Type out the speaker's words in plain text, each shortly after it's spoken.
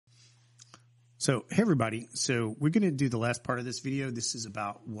So, hey everybody. So we're going to do the last part of this video. This is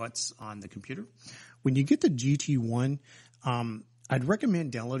about what's on the computer. When you get the GT1, I'd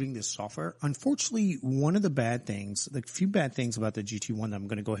recommend downloading this software. Unfortunately, one of the bad things, the few bad things about the GT1 that I'm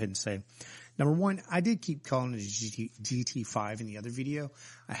going to go ahead and say. Number one, I did keep calling it a GT5 in the other video.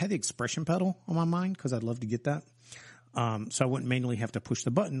 I had the expression pedal on my mind because I'd love to get that. So I wouldn't manually have to push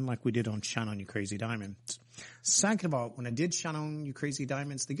the button like we did on Shine On You Crazy Diamonds. Second of all, when I did Shine On You Crazy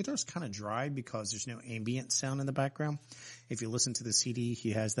Diamonds, the guitar's kind of dry because there's no ambient sound in the background. If you listen to the CD,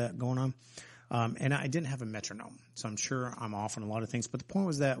 he has that going on. And I didn't have a metronome, so I'm sure I'm off on a lot of things. But the point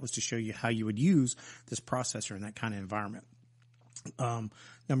was to show you how you would use this processor in that kind of environment.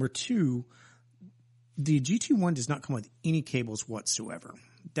 Number two, the GT1 does not come with any cables whatsoever.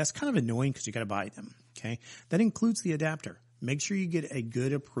 That's kind of annoying because you got to buy them. Okay, that includes the adapter. Make sure you get a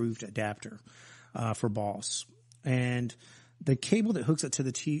good approved adapter for Boss. And the cable that hooks it to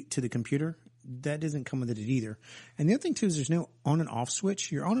the computer, that doesn't come with it either. And the other thing too is there's no on and off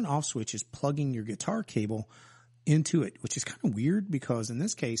switch. Your on and off switch is plugging your guitar cable into it, which is kind of weird because in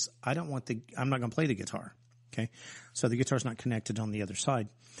this case, I'm not going to play the guitar. Okay, so the guitar's not connected on the other side.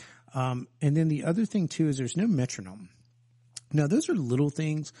 And then the other thing too is there's no metronome. Now those are little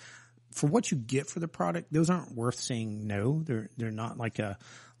things. For what you get for the product, those aren't worth saying no. They're not like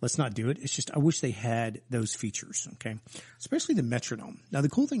let's not do it. It's just I wish they had those features, okay? Especially the metronome. Now the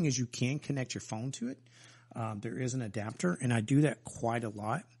cool thing is you can connect your phone to it. There is an adapter, and I do that quite a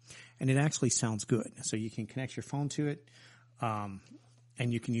lot, and it actually sounds good. So you can connect your phone to it, and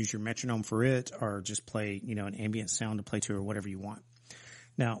you can use your metronome for it, or just play, an ambient sound to play to, or whatever you want.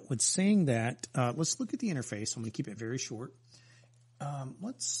 Now, with saying that, let's look at the interface. I'm going to keep it very short.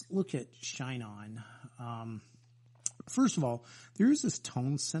 Let's look at Shine On. First of all, there is this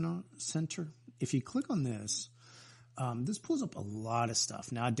tone center. If you click on this, this pulls up a lot of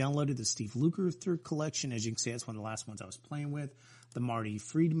stuff. Now, I downloaded the Steve Lukather collection. As you can see, that's one of the last ones I was playing with. The Marty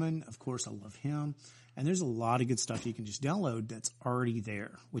Friedman, of course, I love him. And there's a lot of good stuff you can just download that's already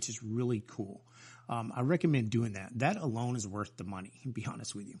there, which is really cool. I recommend doing that. That alone is worth the money, to be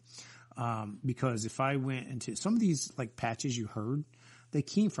honest with you. Because if I went into some of these like patches you heard, they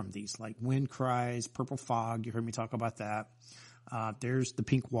came from these like Wind Cries, Purple Fog. You heard me talk about that. There's the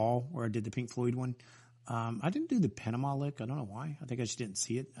Pink Wall where I did the Pink Floyd one. I didn't do the Panama lick. I don't know why. I think I just didn't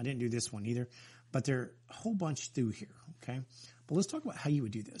see it. I didn't do this one either, but there are a whole bunch through here. Okay. But let's talk about how you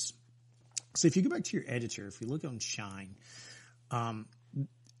would do this. So if you go back to your editor, if you look on Shine,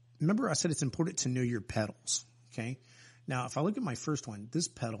 remember I said it's important to know your pedals. Okay. Now, if I look at my first one, this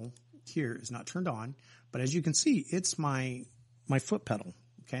pedal here is not turned on, but as you can see, it's my foot pedal.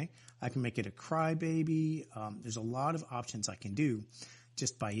 Okay. I can make it a crybaby. There's a lot of options I can do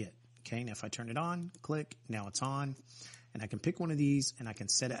just by it. Okay. Now if I turn it on, click, now it's on, and I can pick one of these and I can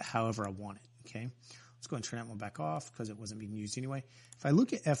set it however I want it. Okay. Let's go and turn that one back off because it wasn't being used anyway. If I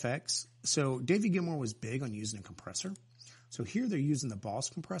look at FX, so David Gilmour was big on using a compressor. So here they're using the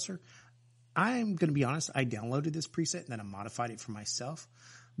Boss compressor. I'm going to be honest, I downloaded this preset and then I modified it for myself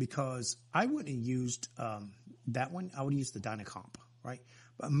because I wouldn't have used that one. I would use the Dynacomp, right?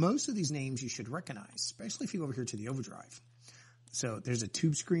 But most of these names you should recognize, especially if you go over here to the overdrive. So there's a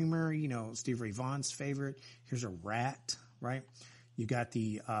Tube Screamer, Steve Ray Vaughan's favorite. Here's a Rat, right? You got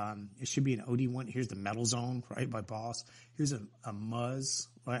the, it should be an OD1. Here's the Metal Zone, right, by Boss. Here's a Muzz,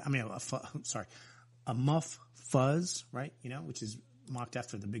 right? A Muff Fuzz, right? Which is mocked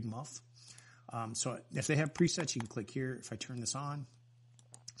after the Big Muff. So if they have presets, you can click here. If I turn this on.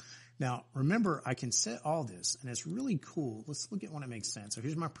 Now, remember, I can set all this, and it's really cool. Let's look at when it makes sense. So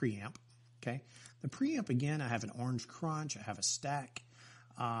here's my preamp, okay? The preamp, again, I have an Orange Crunch. I have a stack.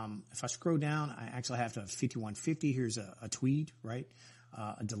 If I scroll down, I actually have a 5150. Here's a Tweed, right?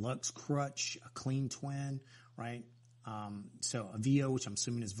 A Deluxe Crutch, a Clean Twin, right? So a VO, which I'm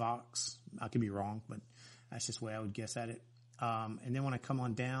assuming is Vox. I could be wrong, but that's just the way I would guess at it. And then when I come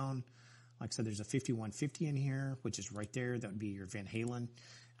on down, like I said, there's a 5150 in here, which is right there. That would be your Van Halen.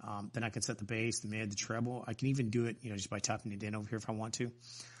 Then I can set the bass, the mid, the treble. I can even do it, just by tapping it in over here if I want to.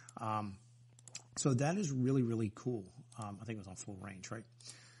 So that is really, really cool. I think it was on full range, right?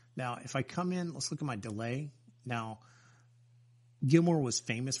 Now, if I come in, let's look at my delay. Now, Gilmour was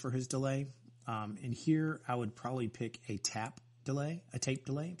famous for his delay. And here I would probably pick a tape delay.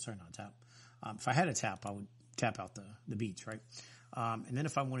 Sorry, not a tap. If I had a tap, I would tap out the beats, right? And then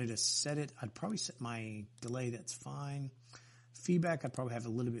if I wanted to set it, I'd probably set my delay. That's fine. Feedback, I'd probably have a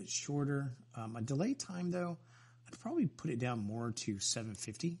little bit shorter. My delay time though, I'd probably put it down more to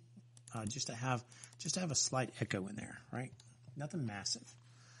 750, just to have a slight echo in there, right? Nothing massive.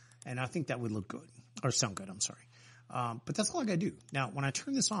 And I think that would look good or sound good. I'm sorry. But that's all I gotta do. Now, when I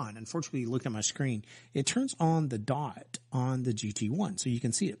turn this on, unfortunately, look at my screen, it turns on the dot on the GT1, so you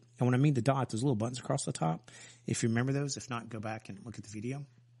can see it. And when I mean the dot, there's little buttons across the top. If you remember those, if not, go back and look at the video.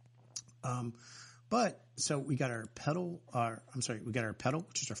 So we got our pedal, we got our pedal,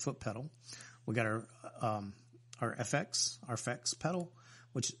 which is our foot pedal. We got our FX pedal,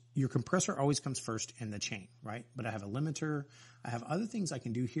 which your compressor always comes first in the chain, right? But I have a limiter. I have other things I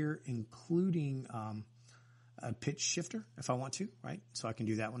can do here, including, a pitch shifter if I want to, right? So I can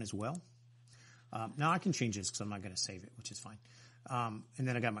do that one as well. Now I can change this because I'm not going to save it, which is fine. And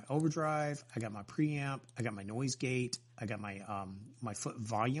then I got my overdrive, I got my preamp, I got my noise gate, I got my, my foot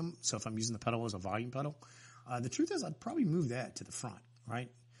volume. So if I'm using the pedal as a volume pedal, the truth is I'd probably move that to the front, right?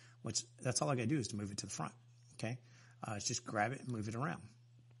 Which that's all I got to do is to move it to the front. Okay. It's just grab it and move it around.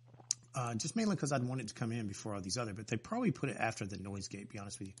 Just mainly because I'd want it to come in before all these other, but they probably put it after the noise gate, be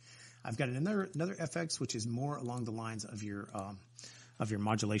honest with you. I've got another FX, which is more along the lines of your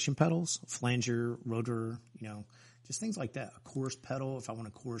modulation pedals, flanger, rotor, just things like that. A chorus pedal. If I want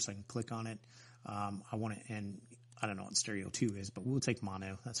a chorus, I can click on it. I want it, and I don't know what stereo 2 is, but we'll take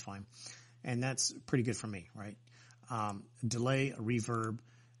mono. That's fine. And that's pretty good for me, right? Delay, a reverb.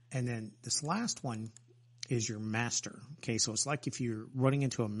 And then this last one is your master. Okay. So it's like if you're running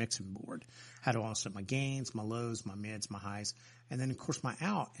into a mixing board, how do I set my gains, my lows, my mids, my highs? And then of course my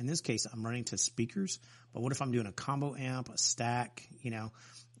out, in this case, I'm running to speakers, but what if I'm doing a combo amp, a stack,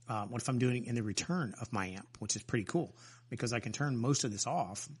 what if I'm doing it in the return of my amp, which is pretty cool because I can turn most of this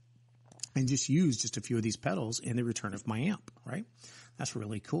off and just use just a few of these pedals in the return of my amp, right? That's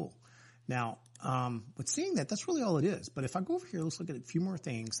really cool. Now, with seeing that, that's really all it is. But if I go over here, let's look at a few more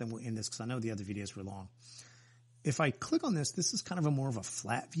things, then we'll end this because I know the other videos were long. If I click on this, this is kind of a more of a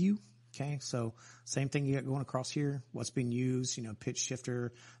flat view. Okay. So same thing you got going across here, what's being used, pitch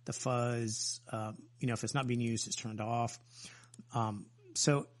shifter, the fuzz, if it's not being used, it's turned off.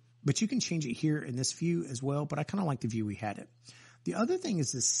 But you can change it here in this view as well, but I kind of like the view we had it. The other thing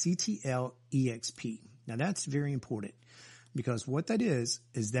is the CTL EXP. Now that's very important because what that is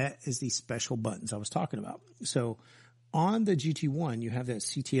these special buttons I was talking about. So on the GT1, you have that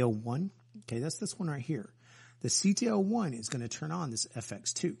CTL1. Okay. That's this one right here. The CTL1 is going to turn on this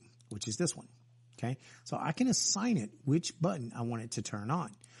FX2, which is this one. Okay. So I can assign it which button I want it to turn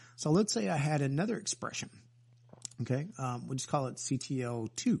on. So let's say I had another expression. Okay. We'll just call it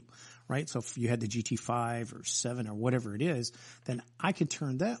CTL2, right? So if you had the GT5 or 7 or whatever it is, then I could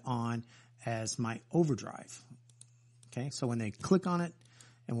turn that on as my overdrive. Okay. So when they click on it,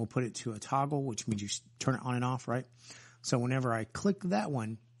 and we'll put it to a toggle, which means you turn it on and off, right? So whenever I click that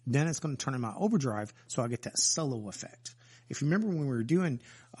one, then it's going to turn on my overdrive, so I get that solo effect. If you remember when we were doing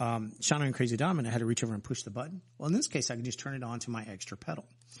Shine On Crazy Diamond, I had to reach over and push the button. Well, in this case, I can just turn it on to my extra pedal.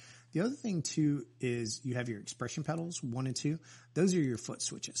 The other thing, too, is you have your expression pedals, 1 and 2. Those are your foot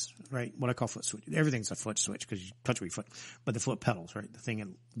switches, right? What I call foot switch. Everything's a foot switch because you touch with your foot. But the foot pedals, right? The thing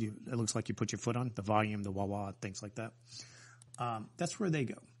it looks like you put your foot on, the volume, the wah-wah, things like that. That's where they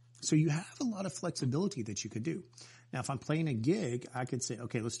go. So you have a lot of flexibility that you could do. Now, if I'm playing a gig, I could say,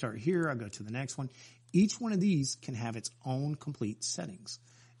 okay, let's start here. I'll go to the next one. Each one of these can have its own complete settings.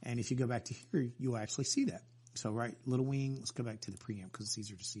 And if you go back to here, you'll actually see that. So, right, little wing, let's go back to the preamp because it's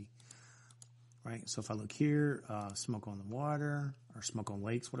easier to see. Right, so if I look here, smoke on the water, or smoke on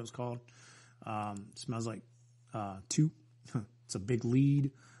lakes, what it was called. Smells like 2. It's a big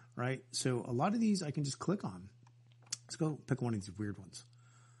lead, right? So a lot of these I can just click on. Let's go pick one of these weird ones.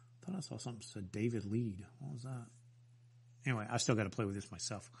 I thought I saw something that said David Lead. What was that? Anyway, I still got to play with this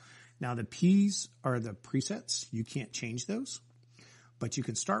myself. Now, the P's are the presets. You can't change those. But you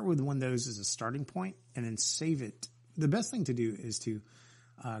can start with one of those as a starting point and then save it. The best thing to do is to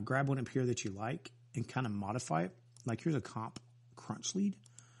grab one up here that you like and kind of modify it. Like here's a comp crunch lead.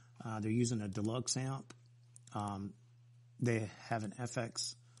 They're using a deluxe amp. They have an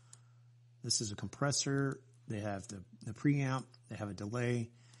FX. This is a compressor. They have the preamp. They have a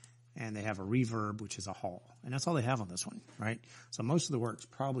delay. And they have a reverb, which is a hall. And that's all they have on this one, right? So most of the work's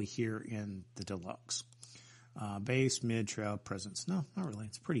probably here in the deluxe. Bass, mid, trail, presence. No, not really.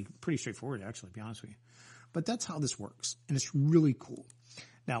 It's pretty straightforward, actually, to be honest with you. But that's how this works. And it's really cool.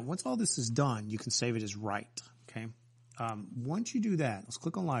 Now, once all this is done, you can save it as write, okay? Once you do that, let's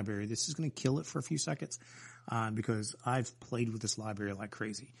click on library. This is going to kill it for a few seconds because I've played with this library like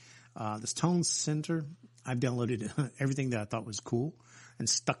crazy. This tone center, I've downloaded everything that I thought was cool and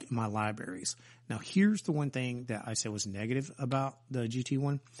stuck in my libraries. Now, here's the one thing that I said was negative about the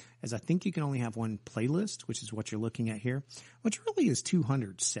GT1 is I think you can only have one playlist, which is what you're looking at here, which really is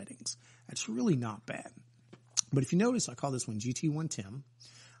 200 settings. That's really not bad. But if you notice, I call this one GT1 Tim.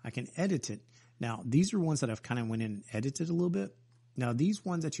 I can edit it. Now, these are ones that I've kind of went in and edited a little bit. Now, these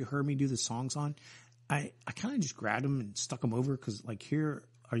ones that you heard me do the songs on, I kind of just grabbed them and stuck them over because, like, here,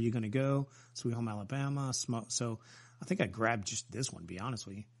 Are You Gonna Go? Sweet Home Alabama. So I think I grabbed just this one, to be honest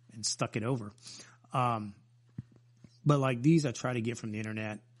with you, and stuck it over. But like these, I try to get from the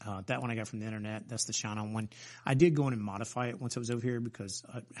internet. That one I got from the internet. That's the Shine On one. I did go in and modify it once I was over here because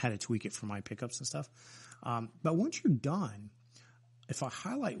I had to tweak it for my pickups and stuff. But once you're done, if I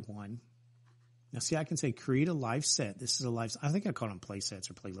highlight one, now see, I can say create a live set. This is a live, I think I call them play sets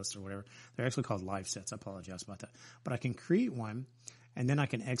or playlists or whatever. They're actually called live sets. I apologize about that. But I can create one and then I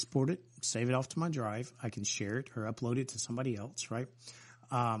can export it, save it off to my drive. I can share it or upload it to somebody else, right?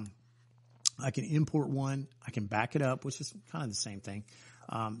 I can import one. I can back it up, which is kind of the same thing,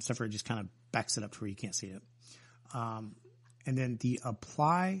 except for it just kind of backs it up to where you can't see it. And then the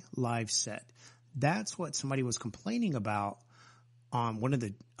apply live set. That's what somebody was complaining about on one of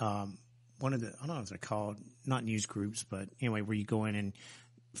the, I don't know what they're called, not news groups, but anyway, where you go in and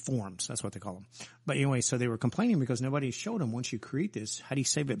forums, that's what they call them. But anyway, so they were complaining because nobody showed them once you create this, how do you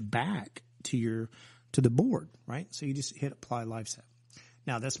save it back to the board, right? So you just hit apply live set.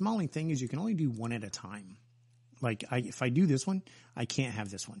 Now, the small thing is you can only do one at a time. Like if I do this one, I can't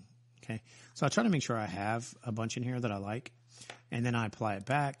have this one. Okay. So I try to make sure I have a bunch in here that I like, and then I apply it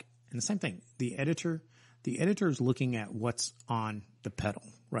back. And the same thing, the editor is looking at what's on the pedal,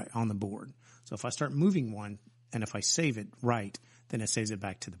 right, on the board. So if I start moving one and if I save it right, then it saves it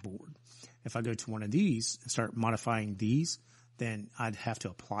back to the board. If I go to one of these and start modifying these, then I'd have to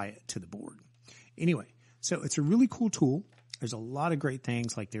apply it to the board. Anyway, so it's a really cool tool. There's a lot of great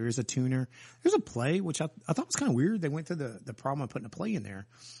things. Like there is a tuner. There's a play, which I thought was kind of weird. They went through the problem of putting a play in there,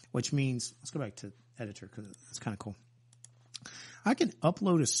 which means, let's go back to editor because it's kind of cool. I can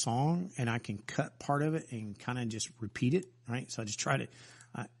upload a song and I can cut part of it and kind of just repeat it, right? So I just try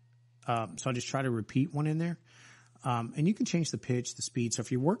to repeat one in there. And you can change the pitch, the speed. So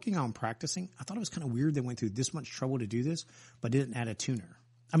if you're working on practicing, I thought it was kind of weird they went through this much trouble to do this, but didn't add a tuner.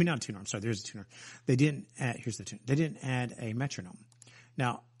 I mean, not a tuner. I'm sorry. There's a tuner. They didn't add, here's the tuner. They didn't add a metronome.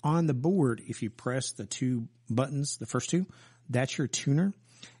 Now on the board, if you press the two buttons, the first two, that's your tuner.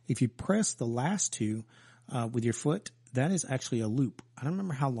 If you press the last two, with your foot, that is actually a loop. I don't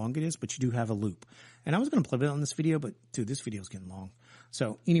remember how long it is, but you do have a loop. And I was going to play it on this video, but dude, this video is getting long.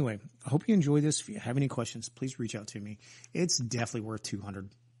 So anyway, I hope you enjoy this. If you have any questions, please reach out to me. It's definitely worth $200.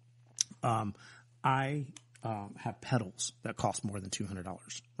 I have pedals that cost more than $200,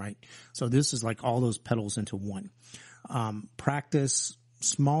 right? So this is like all those pedals into one. Practice,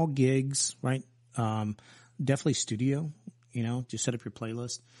 small gigs, right? Definitely studio, just set up your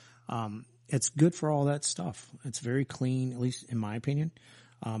playlist. It's good for all that stuff. It's very clean, at least in my opinion.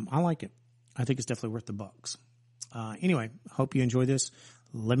 I like it. I think it's definitely worth the bucks. Anyway, hope you enjoy this.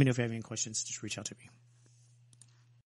 Let me know if you have any questions. Just reach out to me.